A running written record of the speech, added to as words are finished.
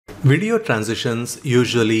Video transitions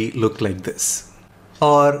usually look like this,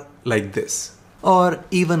 or like this, or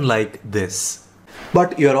even like this.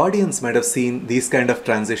 But your audience might have seen these kind of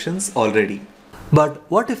transitions already. But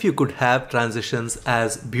what if you could have transitions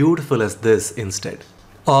as beautiful as this instead?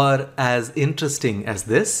 Or as interesting as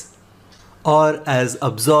this? Or as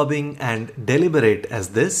absorbing and deliberate as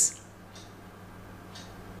this?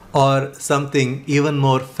 Or something even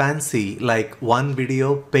more fancy like one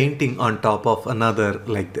video painting on top of another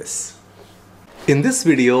like this. In this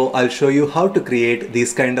video, I'll show you how to create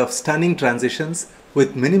these kind of stunning transitions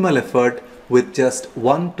with minimal effort with just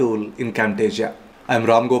one tool in Camtasia. I'm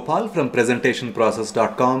Ramgopal from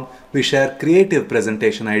presentationprocess.com. We share creative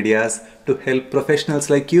presentation ideas to help professionals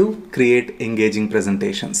like you create engaging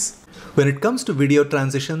presentations. When it comes to video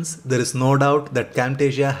transitions, there is no doubt that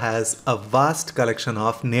Camtasia has a vast collection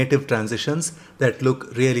of native transitions that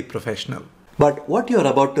look really professional. But what you're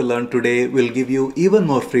about to learn today will give you even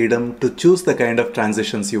more freedom to choose the kind of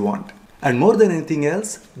transitions you want. And more than anything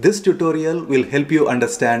else, this tutorial will help you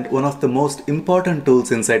understand one of the most important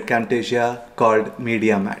tools inside Camtasia called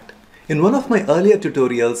Media Mat. In one of my earlier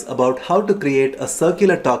tutorials about how to create a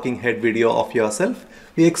circular talking head video of yourself,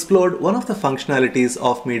 we explored one of the functionalities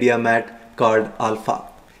of Media Mat called Alpha.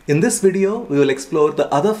 In this video, we will explore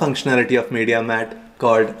the other functionality of Media Mat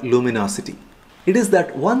called Luminosity. It is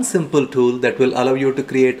that one simple tool that will allow you to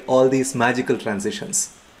create all these magical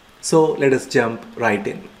transitions. So let us jump right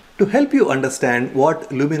in. To help you understand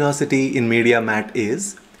what Luminosity in Media Mat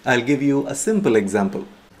is, I'll give you a simple example.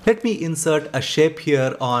 Let me insert a shape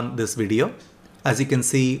here on this video. As you can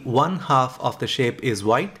see, one half of the shape is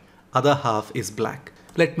white, other half is black.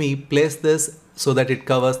 Let me place this so that it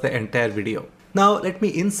covers the entire video. Now let me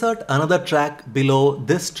insert another track below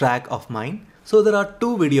this track of mine. So there are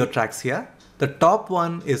two video tracks here. The top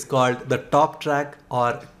one is called the top track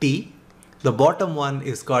or T. The bottom one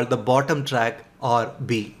is called the bottom track or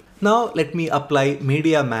B. Now let me apply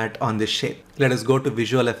Media Mat on this shape. Let us go to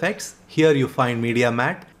Visual Effects. Here you find Media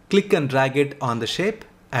Mat. Click and drag it on the shape,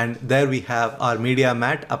 and there we have our Media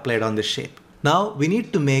Mat applied on the shape. Now we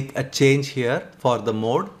need to make a change here for the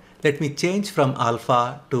mode. Let me change from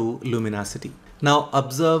Alpha to Luminosity. Now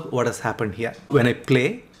observe what has happened here. When I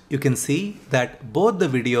play, you can see that both the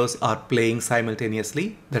videos are playing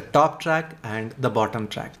simultaneously, the top track and the bottom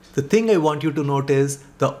track. The thing I want you to note is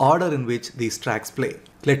the order in which these tracks play.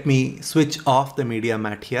 Let me switch off the Media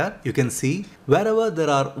Mat here. You can see wherever there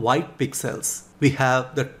are white pixels, we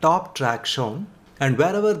have the top track shown, and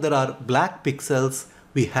wherever there are black pixels,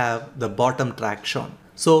 we have the bottom track shown.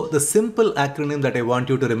 So the simple acronym that I want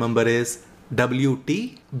you to remember is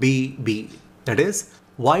WTBB. That is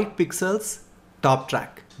white pixels, top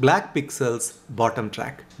track, black pixels, bottom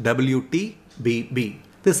track, WTBB.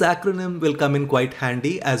 This acronym will come in quite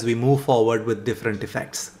handy as we move forward with different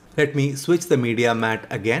effects. Let me switch the Media Mat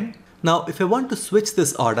again. Now if I want to switch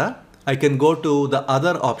this order, I can go to the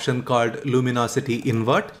other option called Luminosity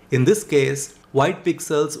Invert. In this case, white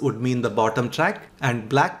pixels would mean the bottom track and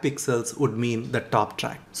black pixels would mean the top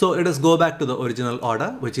track. So let us go back to the original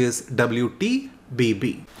order, which is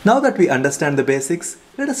WTBB. Now that we understand the basics,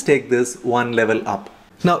 let us take this one level up.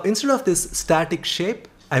 Now instead of this static shape,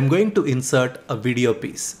 I'm going to insert a video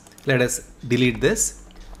piece. Let us delete this.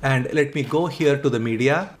 And let me go here to the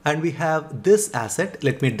media, and we have this asset.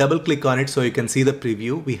 Let me double click on it so you can see the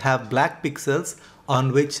preview. We have black pixels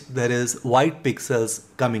on which there is white pixels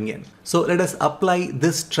coming in. So let us apply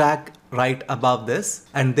this track right above this,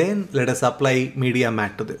 and then let us apply Media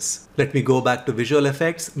Mat to this. Let me go back to Visual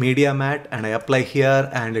Effects, Media Mat, and I apply here,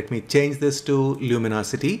 and let me change this to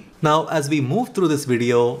Luminosity. Now as we move through this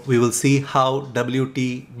video, we will see how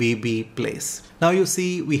WTBB plays. Now you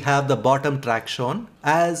see we have the bottom track shown.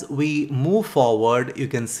 As we move forward, you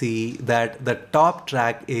can see that the top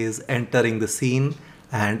track is entering the scene,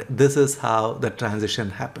 and this is how the transition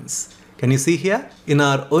happens. Can you see here? In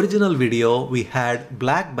our original video, we had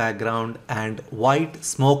black background and white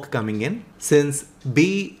smoke coming in. Since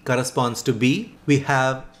B corresponds to B, we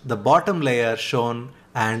have the bottom layer shown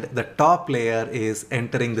and the top layer is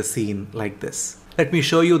entering the scene like this. Let me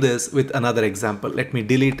show you this with another example. Let me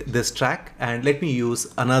delete this track and let me use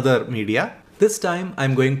another media. This time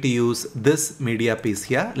I'm going to use this media piece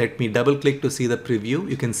here. Let me double click to see the preview.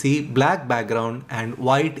 You can see black background and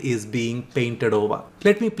white is being painted over.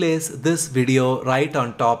 Let me place this video right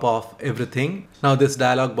on top of everything. Now this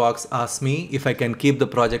dialog box asks me if I can keep the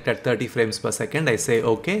project at 30 frames per second. I say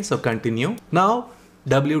okay, so continue. Now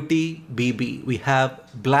WTBB, we have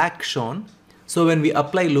black shown. So when we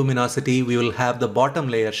apply luminosity, we will have the bottom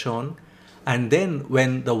layer shown. And then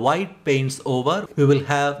when the white paints over, we will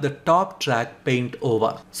have the top track paint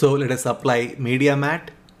over. So let us apply Media Mat,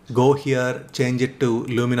 go here, change it to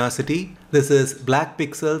luminosity. This is black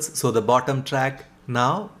pixels, so the bottom track.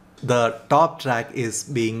 Now the top track is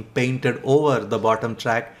being painted over the bottom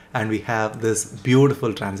track and we have this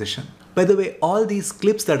beautiful transition. By the way, all these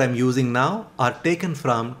clips that I'm using now are taken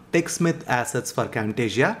from TechSmith assets for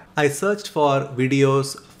Camtasia. I searched for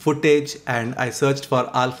videos, footage, and I searched for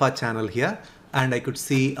alpha channel here, and I could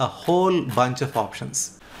see a whole bunch of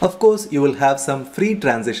options. Of course, you will have some free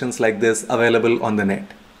transitions like this available on the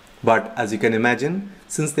net. But as you can imagine,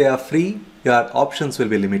 since they are free, your options will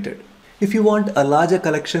be limited. If you want a larger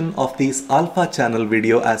collection of these alpha channel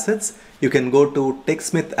video assets, you can go to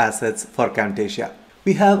TechSmith assets for Camtasia.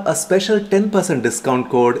 We have a special 10% discount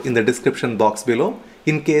code in the description box below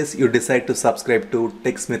in case you decide to subscribe to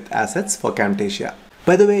TechSmith assets for Camtasia.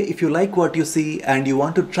 By the way, if you like what you see and you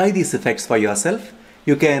want to try these effects for yourself,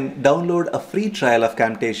 you can download a free trial of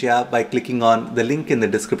Camtasia by clicking on the link in the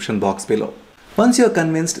description box below. Once you're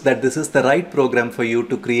convinced that this is the right program for you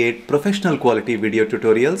to create professional quality video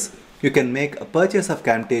tutorials, you can make a purchase of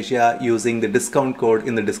Camtasia using the discount code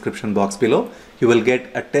in the description box below. You will get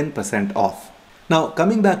a 10% off. Now,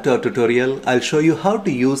 coming back to our tutorial, I'll show you how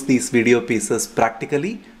to use these video pieces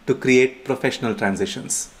practically to create professional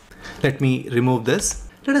transitions. Let me remove this.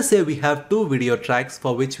 Let us say we have two video tracks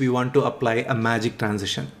for which we want to apply a magic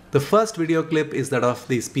transition. The first video clip is that of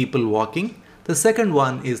these people walking. The second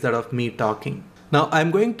one is that of me talking. Now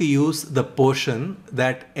I'm going to use the portion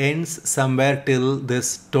that ends somewhere till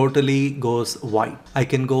this totally goes white. I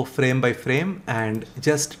can go frame by frame and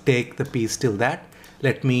just take the piece till that.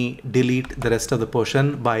 Let me delete the rest of the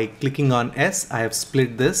portion by clicking on S. I have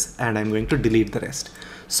split this and I'm going to delete the rest.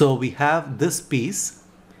 So we have this piece.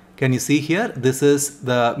 Can you see here? This is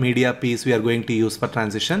the media piece we are going to use for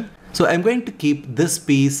transition. So I'm going to keep this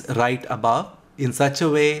piece right above in such a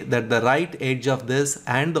way that the right edge of this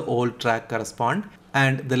and the old track correspond,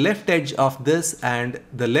 and the left edge of this and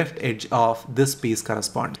the left edge of this piece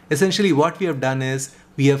correspond. Essentially what we have done is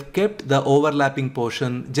we have kept the overlapping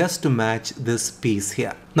portion just to match this piece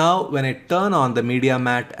here. Now when I turn on the media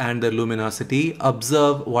mat and the luminosity,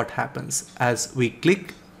 observe what happens. As we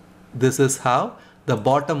click, this is how the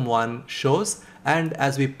bottom one shows, and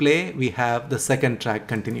as we play we have the second track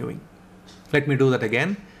continuing. Let me do that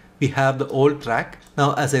again. We have the old track.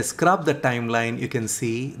 Now as I scrub the timeline, you can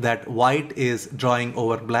see that white is drawing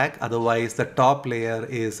over black, otherwise the top layer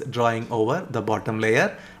is drawing over the bottom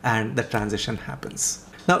layer and the transition happens.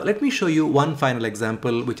 Now let me show you one final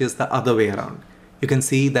example, which is the other way around. You can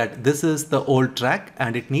see that this is the old track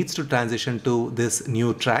and it needs to transition to this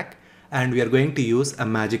new track, and we are going to use a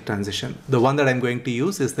magic transition. The one that I'm going to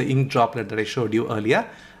use is the ink droplet that I showed you earlier.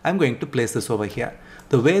 I'm going to place this over here.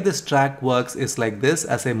 The way this track works is like this.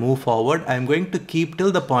 As I move forward, I'm going to keep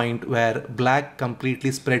till the point where black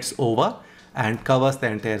completely spreads over and covers the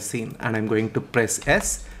entire scene, and I'm going to press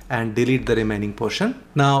S and delete the remaining portion.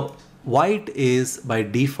 Now white is by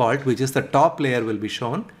default, which is the top layer will be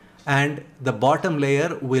shown and the bottom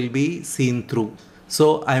layer will be seen through.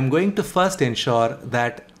 So I'm going to first ensure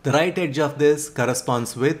that the right edge of this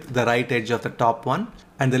corresponds with the right edge of the top one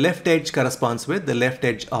and the left edge corresponds with the left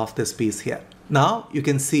edge of this piece here. Now you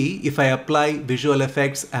can see if I apply visual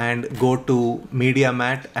effects and go to media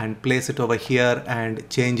mat and place it over here and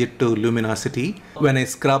change it to luminosity, when I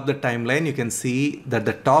scrub the timeline, you can see that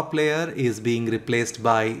the top layer is being replaced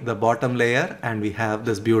by the bottom layer and we have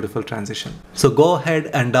this beautiful transition. So go ahead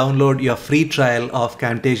and download your free trial of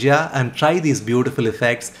Camtasia and try these beautiful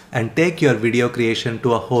effects and take your video creation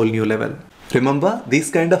to a whole new level. Remember,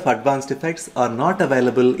 these kind of advanced effects are not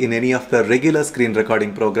available in any of the regular screen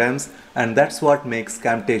recording programs, and that's what makes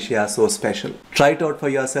Camtasia so special. Try it out for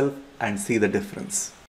yourself and see the difference.